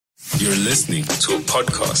You're listening to a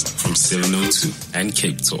podcast from 702 and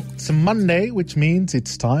Cape Talk. It's a Monday, which means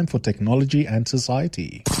it's time for Technology and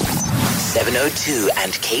Society. 702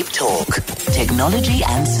 and Cape Talk. Technology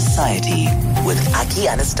and Society with Aki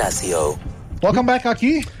Anastasio. Welcome back,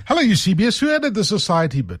 Aki. Hello, UCBS. Who added the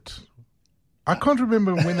society bit? I can't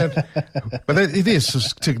remember when that, but it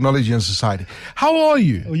is Technology and Society. How are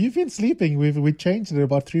you? Oh, you've been sleeping. We changed it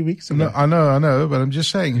about 3 weeks ago. No, I know, but I'm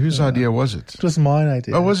just saying, whose idea was it? It was mine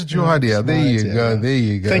idea. Oh, was it your idea? There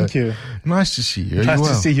you go. Thank you. Nice to see you. Nice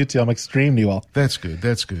to see you too. I'm extremely well. That's good.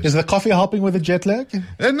 Is the coffee helping with the jet lag?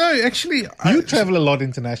 No, actually. You travel a lot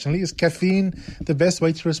internationally. Is caffeine the best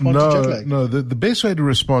way to respond to jet lag? No, the best way to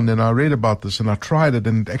respond, and I read about this and I tried it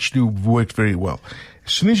and it actually worked very well.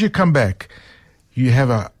 As soon as you come back, you have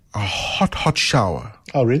a hot shower.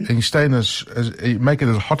 Oh, really? And you stay in you make it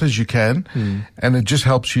as hot as you can, and it just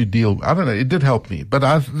helps you deal. I don't know, it did help me, but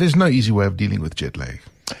there's no easy way of dealing with jet lag.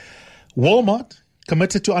 Walmart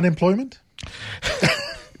committed to unemployment?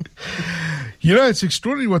 It's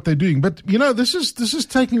extraordinary what they're doing, but this is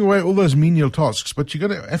taking away all those menial tasks. But you're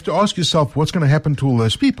going to have to ask yourself what's going to happen to all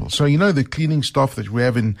those people. So the cleaning staff that we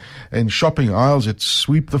have in shopping aisles that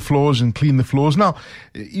sweep the floors and clean the floors. Now,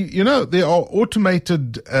 there are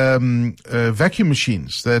automated vacuum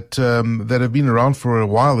machines that have been around for a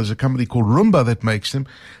while. There's a company called Roomba that makes them.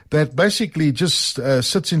 That basically just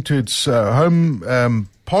sits into its home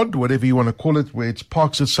pod, whatever you want to call it, where it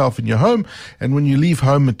parks itself in your home, and when you leave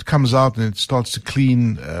home, it comes out and it starts to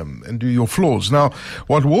clean and do your floors. Now,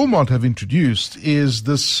 what Walmart have introduced is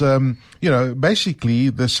this, basically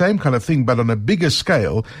the same kind of thing, but on a bigger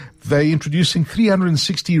scale. They're introducing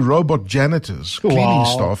 360 robot janitors, cleaning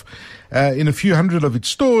staff, in a few hundred of its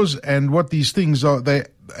stores, and what these things are, they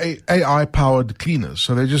AI-powered cleaners.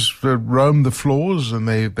 So they just roam the floors and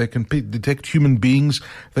they can detect human beings.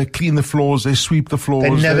 They clean the floors. They sweep the floors.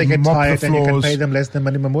 They never get mop tired the and you floors. can pay them less than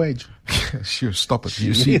minimum wage. Sure, stop it.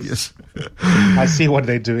 You see this. I see what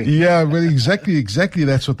they're doing. Yeah, well, exactly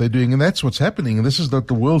that's what they're doing. And that's what's happening. And this is what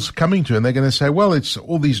the world's coming to. And they're going to say, well, it's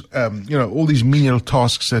all these, all these menial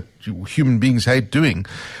tasks that human beings hate doing.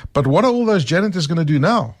 But what are all those janitors going to do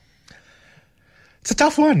now? It's a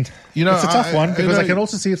tough one. It's a tough one because I can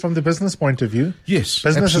also see it from the business point of view. Yes,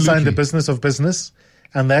 business is in absolutely. the business of business,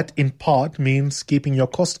 and that in part means keeping your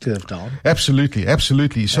cost curve down. Absolutely.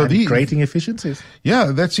 So and creating efficiencies.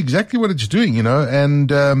 Yeah, that's exactly what it's doing,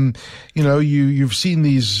 and you've seen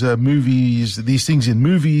these these things in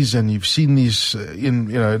movies, and you've seen these in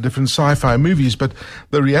different sci-fi movies, but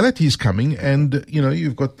the reality is coming, and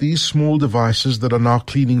you've got these small devices that are now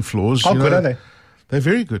cleaning floors. How good are they? They're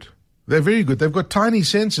very good. They're very good. They've got tiny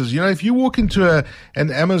sensors. If you walk into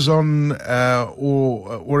an Amazon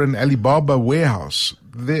or an Alibaba warehouse,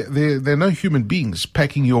 there are no human beings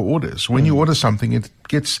packing your orders. When you order something,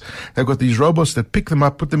 they've got these robots that pick them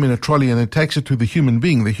up, put them in a trolley, and it takes it to the human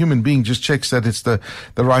being. The human being just checks that it's the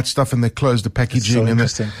right stuff, and they close the packaging. So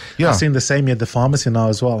interesting. I've seen the same at the pharmacy now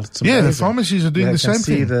as well. It's amazing. Yeah, the pharmacies are doing the same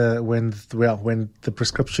thing. When the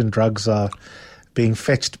prescription drugs are being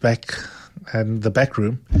fetched back and the back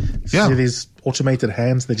room, see these automated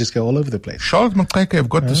hands, they just go all over the place. Charlotte Maxeke have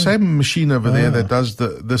got the same machine over there that does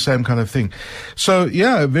the same kind of thing. So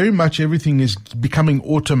very much everything is becoming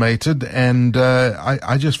automated, and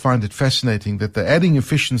I just find it fascinating that they're adding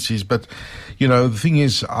efficiencies. But the thing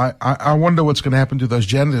is, I wonder what's going to happen to those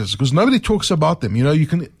janitors, because nobody talks about them. You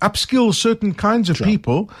can upskill certain kinds of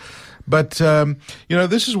people. But,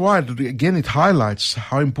 this is why, again, it highlights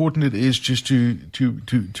how important it is just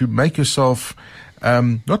to make yourself,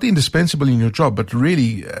 not indispensable in your job, but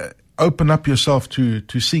really open up yourself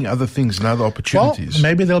to seeing other things and other opportunities. Well,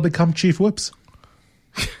 maybe they'll become chief whips.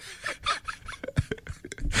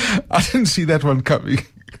 I didn't see that one coming.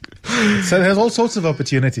 So there's all sorts of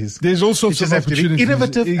opportunities. There's all sorts of opportunities.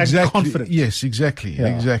 Innovative and confident. Yes, exactly.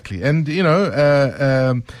 And,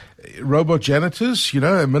 robot janitors,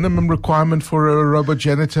 a minimum requirement for a robot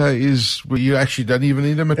janitor is you actually don't even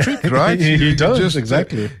need a matric, right? You don't,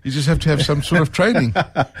 exactly. You just have to have some sort of training.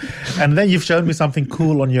 And then you've shown me something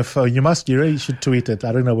cool on your phone. You really should tweet it.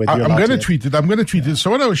 I don't know whether you're I'm going to tweet it.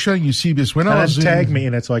 So what I was showing you, CBS, tag me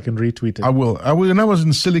in it so I can retweet it. I will. When I was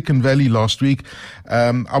in Silicon Valley last week,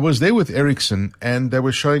 I was there with Ericsson, and they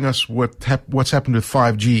were showing us what's happened with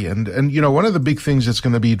 5G. And one of the big things that's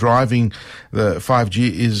going to be driving the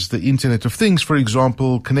 5G is the Internet of Things, for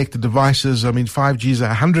example, connected devices. I mean, 5G is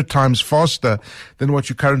 100 times faster than what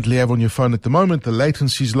you currently have on your phone at the moment. The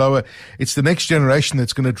latency is lower. It's the next generation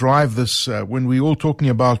that's going to drive this, when we're all talking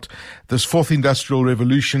about this fourth industrial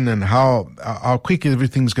revolution and how quick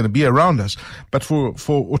everything's going to be around us. But for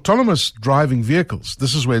autonomous driving vehicles,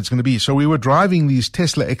 this is where it's going to be. So we were driving these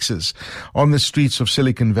Tesla X's on the streets of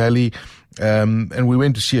Silicon Valley. And we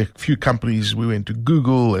went to see a few companies. We went to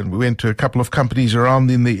Google and we went to a couple of companies around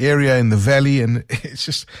in the area, in the valley. And it's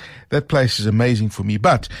just, that place is amazing for me.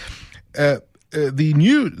 But, the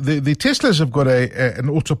Teslas have got an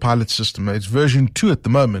autopilot system. It's version 2 at the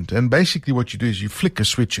moment. And basically what you do is you flick a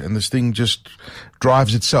switch and this thing just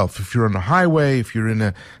drives itself. If you're on a highway, if you're in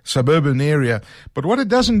a suburban area. But what it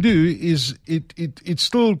doesn't do is it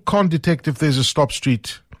still can't detect if there's a stop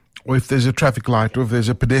street, or if there's a traffic light, or if there's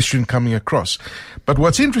a pedestrian coming across. But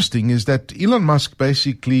what's interesting is that Elon Musk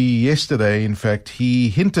basically yesterday, in fact, he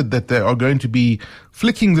hinted that they are going to be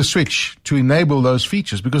flicking the switch to enable those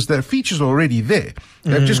features, because their features are already there.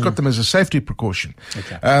 They've just got them as a safety precaution.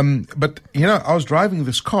 Okay. But, I was driving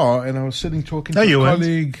this car and I was sitting talking to a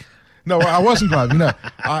colleague. Weren't. No, I wasn't driving. No,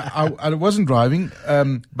 I wasn't driving.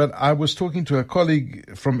 But I was talking to a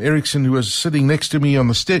colleague from Ericsson who was sitting next to me on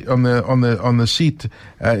the seat, in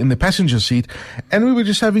the passenger seat. And we were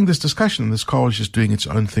just having this discussion. This car was just doing its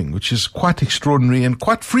own thing, which is quite extraordinary and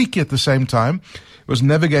quite freaky at the same time. It was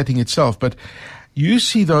navigating itself. But you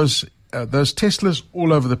see those Teslas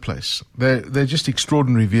all over the place. They're just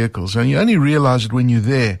extraordinary vehicles. And you only realize it when you're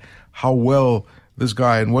there, how well this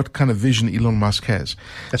guy and what kind of vision Elon Musk has.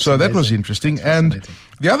 That's so amazing. That was interesting. And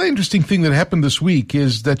the other interesting thing that happened this week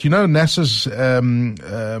is that, NASA's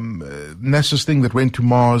thing that went to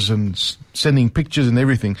Mars and sending pictures and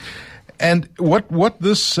everything. And what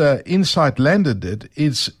this InSight lander did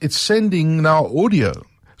is it's sending now audio.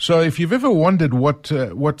 So if you've ever wondered what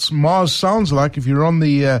Mars sounds like, if you're on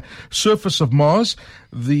the surface of Mars,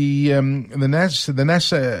 the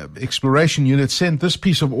NASA exploration unit sent this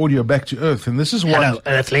piece of audio back to Earth, and this is what. Hello,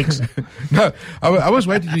 Earthlings. No, I was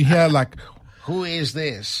waiting to hear like, who is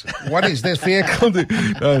this? What is this vehicle?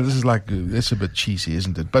 No, this is it's a bit cheesy,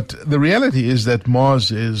 isn't it? But the reality is that Mars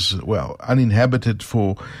is uninhabited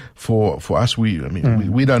for us. We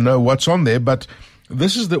don't know what's on there, but.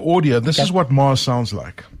 This is the audio. This is what Mars sounds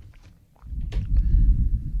like.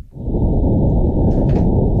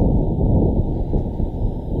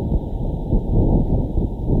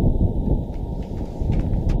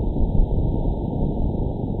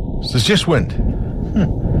 So it's just wind.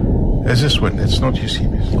 It's just wind. It's not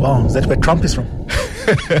Eusebius. Wow, is that where Trump is from?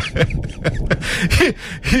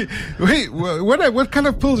 Wait, what kind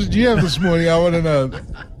of pills did you have this morning? I want to know.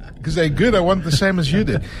 Because they're good. I want the same as you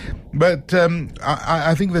did. But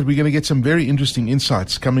I think that we're going to get some very interesting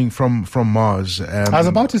insights coming from Mars. I was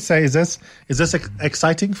about to say, is this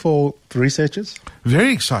exciting for researchers?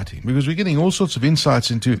 Very exciting, because we're getting all sorts of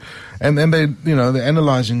insights into, and then they're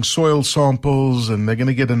analyzing soil samples, and they're going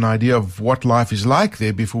to get an idea of what life is like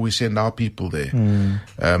there before we send our people there.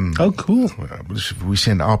 Oh, cool. If we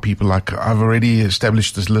send our people, like I've already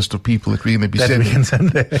established this list of people that we're going to be sending. We can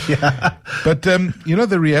send there. Yeah. But,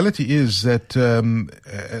 the reality is that,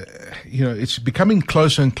 it's becoming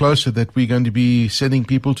closer and closer that we're going to be sending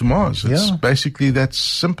people to Mars. It's basically that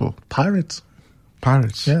simple. Pirates.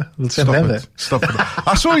 Yeah, we'll send them there. Stop it.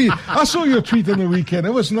 I saw your tweet on the weekend.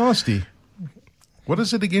 It was nasty. What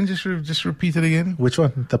is it again? Just repeat it again. Which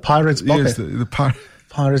one? The Pirates Pocket. Yes, the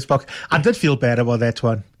Pirates Pocket. I did feel bad about that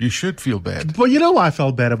one. You should feel bad. Well, you know why I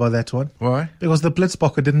felt bad about that one? Why? Because the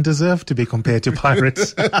Blitzbokke didn't deserve to be compared to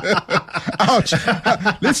Pirates. Ouch.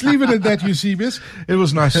 Let's leave it at that, Eusebius. It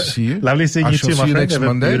was nice to see you. Lovely seeing you too, my friend. Next Have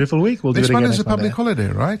Monday. a beautiful week. We'll next do it again Monday is a public holiday,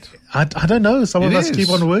 right? I don't know. Some of us keep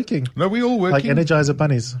on working. No, we all working. Like Energizer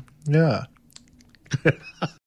bunnies. Yeah.